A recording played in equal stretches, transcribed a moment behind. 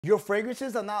Your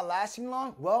fragrances are not lasting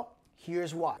long? Well,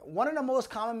 here's why. One of the most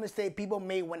common mistakes people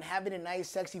make when having a nice,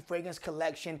 sexy fragrance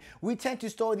collection, we tend to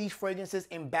store these fragrances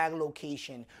in bad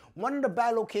location. One of the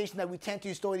bad locations that we tend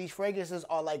to store these fragrances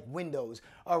are like windows,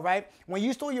 all right? When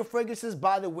you store your fragrances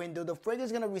by the window, the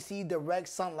fragrance is gonna receive direct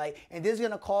sunlight, and this is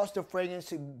gonna cause the fragrance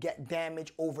to get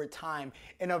damaged over time.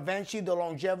 And eventually, the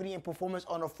longevity and performance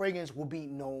on the fragrance will be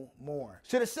no more.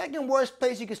 So the second worst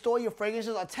place you can store your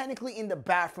fragrances are technically in the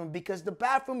bathroom, because the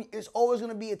bathroom is always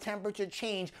gonna be a temperature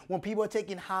change when people are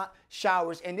taking hot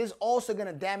showers, and this is also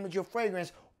gonna damage your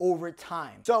fragrance over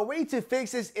time. So a way to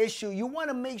fix this issue, you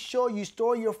wanna make sure you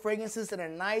store your fragrances in a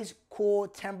nice, cool,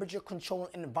 temperature controlled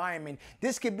environment.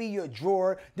 This could be your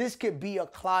drawer, this could be a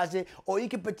closet, or you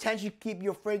could potentially keep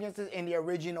your fragrances in the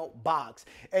original box.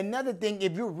 Another thing,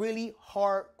 if you're really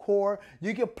hardcore,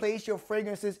 you can place your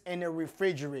fragrances in a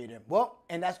refrigerator. Well,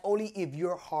 and that's only if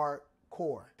you're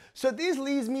hardcore. So this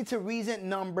leads me to reason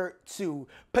number 2.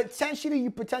 You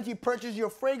potentially purchase your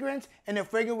fragrance and the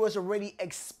fragrance was already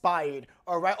expired,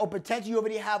 all right? Or potentially you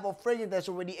already have a fragrance that's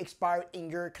already expired in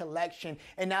your collection.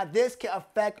 And now this can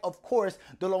affect, of course,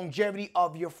 the longevity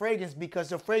of your fragrance, because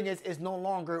the fragrance is no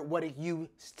longer what it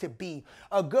used to be.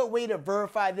 A good way to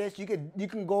verify this, you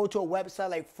can go to a website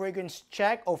like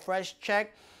FragranceCheck or FreshCheck.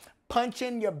 Punch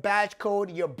in your batch code,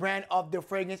 your brand of the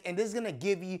fragrance, and this is gonna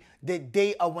give you the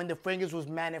date of when the fragrance was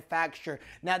manufactured.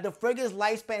 Now, the fragrance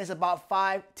lifespan is about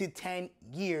 5 to 10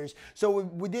 years. So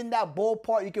within that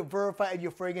ballpark, you can verify if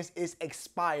your fragrance is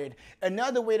expired.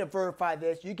 Another way to verify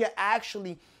this, you can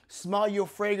actually smell your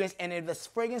fragrance, and if the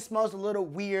fragrance smells a little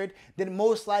weird, then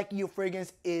most likely your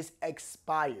fragrance is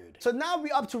expired. So now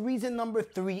we're up to reason number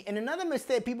 3, and another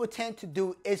mistake people tend to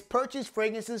do is purchase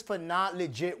fragrances for not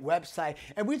legit website.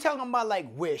 And we're talking about like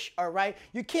Wish, all right?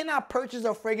 You cannot purchase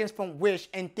a fragrance from Wish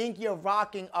and think you're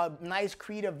rocking a nice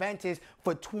Creed Aventus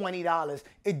for $20.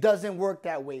 It doesn't work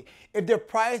that way. If the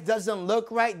price doesn't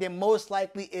look right, then most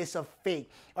likely it's a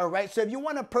fake, all right? So if you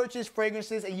want to purchase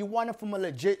fragrances and you want it from a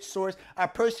legit source, I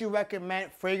personally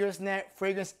recommend Fragrancenet,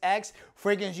 FragranceX,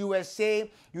 FragranceUSA.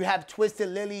 You have Twisted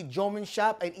Lily,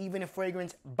 Jomashop, and even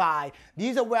Fragrancebuy.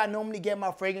 These are where I normally get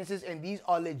my fragrances, and these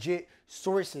are legit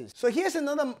sources. So here's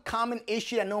another common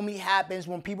issue that normally happens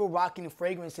when people rocking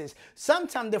fragrances.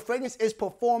 Sometimes the fragrance is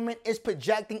performing, it's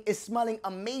projecting, it's smelling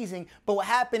amazing, but what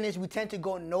happens is we tend to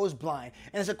go nose blind.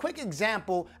 And as a quick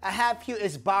example, I have here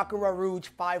is Baccarat Rouge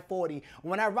 540.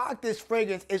 When I rock this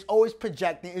fragrance, it's always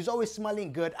projecting, it's always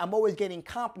smelling good, I'm always getting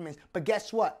compliments, but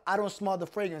guess what? I don't smell the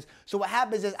fragrance. So what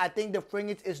happens is I think the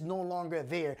fragrance is no longer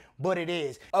there, but it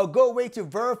is. A good way to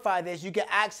verify this, you can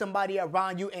ask somebody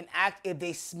around you and ask if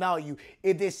they smell you.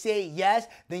 If they say yes,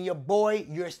 then your boy,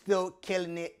 you're still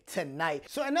killing it tonight.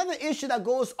 So another issue that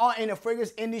goes on in the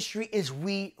fragrance industry is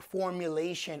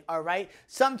reformulation, all right?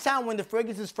 Sometimes when the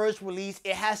fragrance is first released,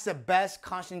 it has the best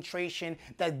concentration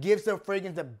that gives the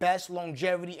fragrance the best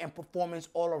longevity and performance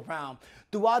all around.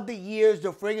 Throughout the years,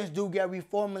 the fragrance do get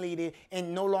reformulated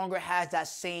and no longer has that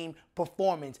same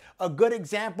performance. A good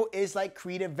example is like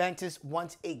Creed Aventus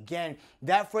once again.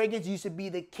 That fragrance used to be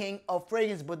the king of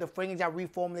fragrance, but the fragrance got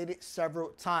reformulated several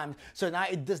times. So now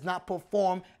it does not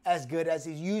perform as good as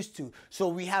it used to. So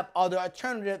we have other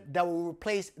alternatives that will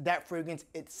replace that fragrance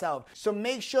itself. So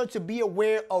make sure to be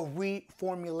aware of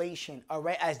reformulation, all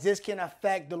right, as this can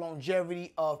affect the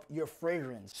longevity of your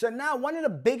fragrance. So now one of the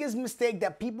biggest mistakes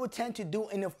that people tend to do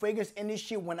in the fragrance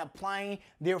industry when applying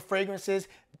their fragrances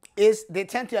is they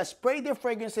tend to spray their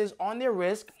fragrances on their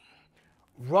wrist,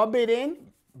 rub it in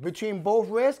between both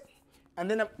wrists, and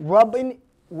then rubbing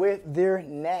with their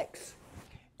necks.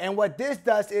 And what this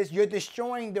does is you're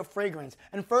destroying the fragrance.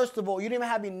 And first of all, you don't even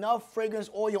have enough fragrance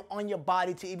oil on your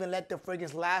body to even let the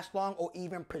fragrance last long or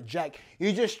even project.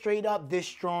 You're just straight up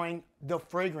destroying the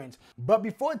fragrance. But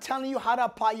before telling you how to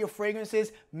apply your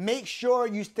fragrances, make sure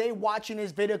you stay watching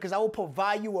this video, because I will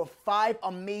provide you with 5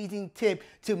 amazing tips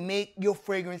to make your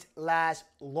fragrance last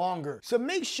longer. So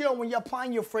make sure when you're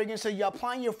applying your fragrances, you're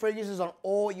applying your fragrances on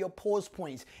all your pulse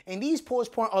points. And these pulse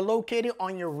points are located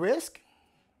on your wrist,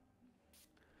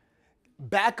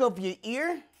 back of your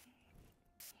ear,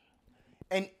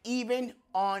 and even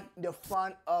on the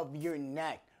front of your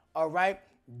neck, all right?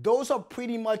 Those are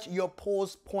pretty much your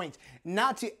pulse points.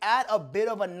 Now to add a bit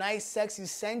of a nice sexy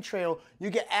scent trail,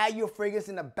 you can add your fragrance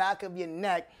in the back of your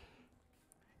neck.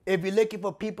 If you're looking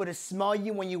for people to smell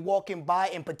you when you're walking by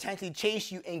and potentially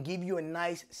chase you and give you a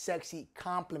nice, sexy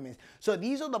compliment. So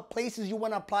these are the places you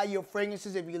want to apply your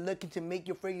fragrances if you're looking to make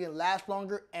your fragrance last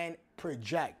longer and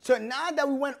project. So now that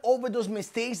we went over those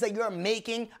mistakes that you're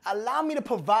making, allow me to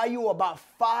provide you about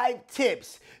 5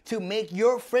 tips to make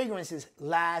your fragrances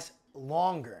last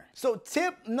longer. So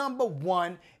tip number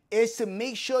 1 is to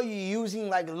make sure you're using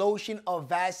like lotion or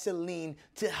Vaseline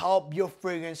to help your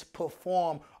fragrance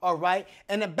perform, all right?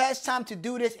 And the best time to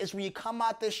do this is when you come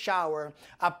out the shower,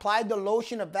 apply the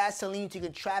lotion or Vaseline so you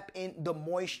can trap in the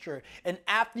moisture. And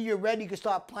after you're ready, you can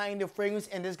start applying the fragrance,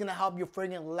 and this is gonna help your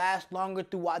fragrance last longer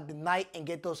throughout the night and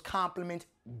get those compliments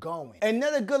going.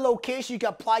 Another good location you can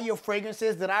apply your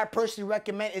fragrances that I personally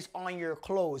recommend is on your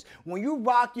clothes. When you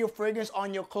rock your fragrance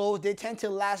on your clothes, they tend to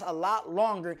last a lot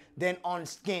longer than on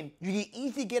skin. You can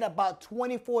easily get about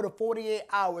 24 to 48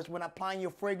 hours when applying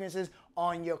your fragrances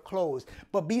on your clothes.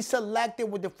 But be selective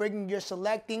with the fragrance you're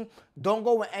selecting. Don't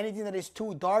go with anything that is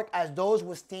too dark, as those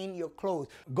will stain your clothes.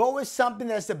 Go with something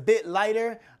that's a bit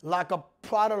lighter, like a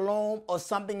Prada L'Homme or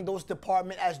something in those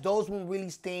departments, as those won't really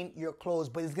stain your clothes,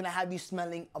 but it's gonna have you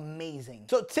smelling amazing.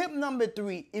 So tip number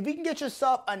 3, if you can get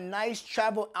yourself a nice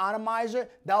travel atomizer,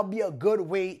 that'll be a good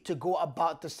way to go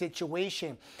about the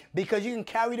situation, because you can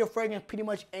carry the fragrance pretty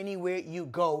much anywhere you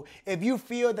go. If you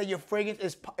feel that your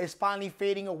fragrance is finally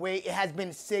fading away, it has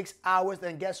been 6 hours,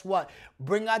 then guess what?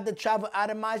 Bring out the travel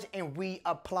atomizer and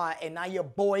reapply, and now your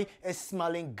boy is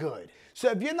smelling good. So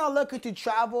if you're not looking to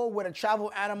travel with a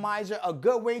travel atomizer, a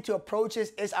good way to approach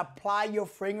this is apply your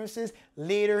fragrances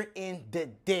later in the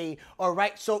day. All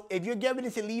right, so if you're getting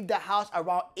ready to leave the house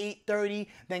around 8:30,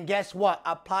 then guess what?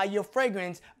 Apply your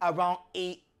fragrance around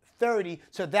 8:30,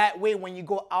 so that way when you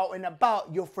go out and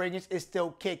about, your fragrance is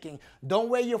still kicking. Don't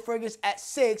wear your fragrance at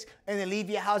 6 and then leave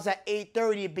your house at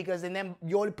 8:30, because then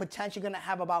you're only potentially gonna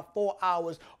have about 4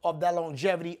 hours of that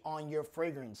longevity on your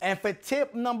fragrance. And for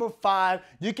tip number 5,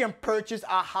 you can purchase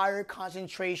a higher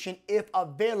concentration if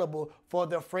available for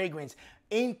the fragrance.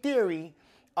 In theory,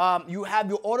 you have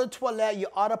your eau de toilette, your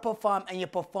eau de parfum, and your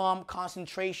parfum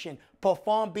concentration.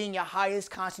 Parfum being your highest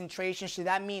concentration, so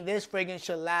that means this fragrance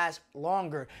should last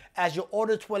longer, as your eau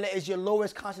de toilette is your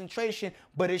lowest concentration,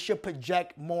 but it should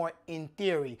project more in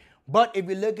theory. But if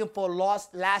you're looking for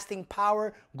lasting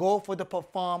power, go for the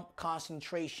parfum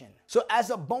concentration. So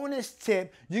as a bonus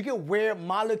tip, you can wear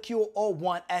Molecule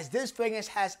 01, as this fragrance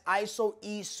has ISO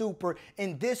E Super,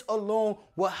 and this alone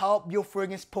will help your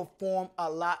fragrance perform a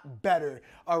lot better.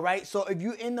 All right, so if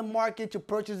you're in the market to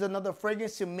purchase another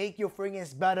fragrance to make your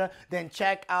fragrance better, then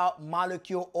check out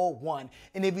Molecule 01.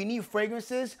 And if you need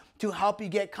fragrances to help you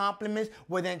get compliments,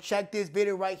 well then check this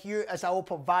video right here, as I will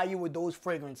provide you with those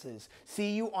fragrances.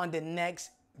 See you on the next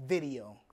video.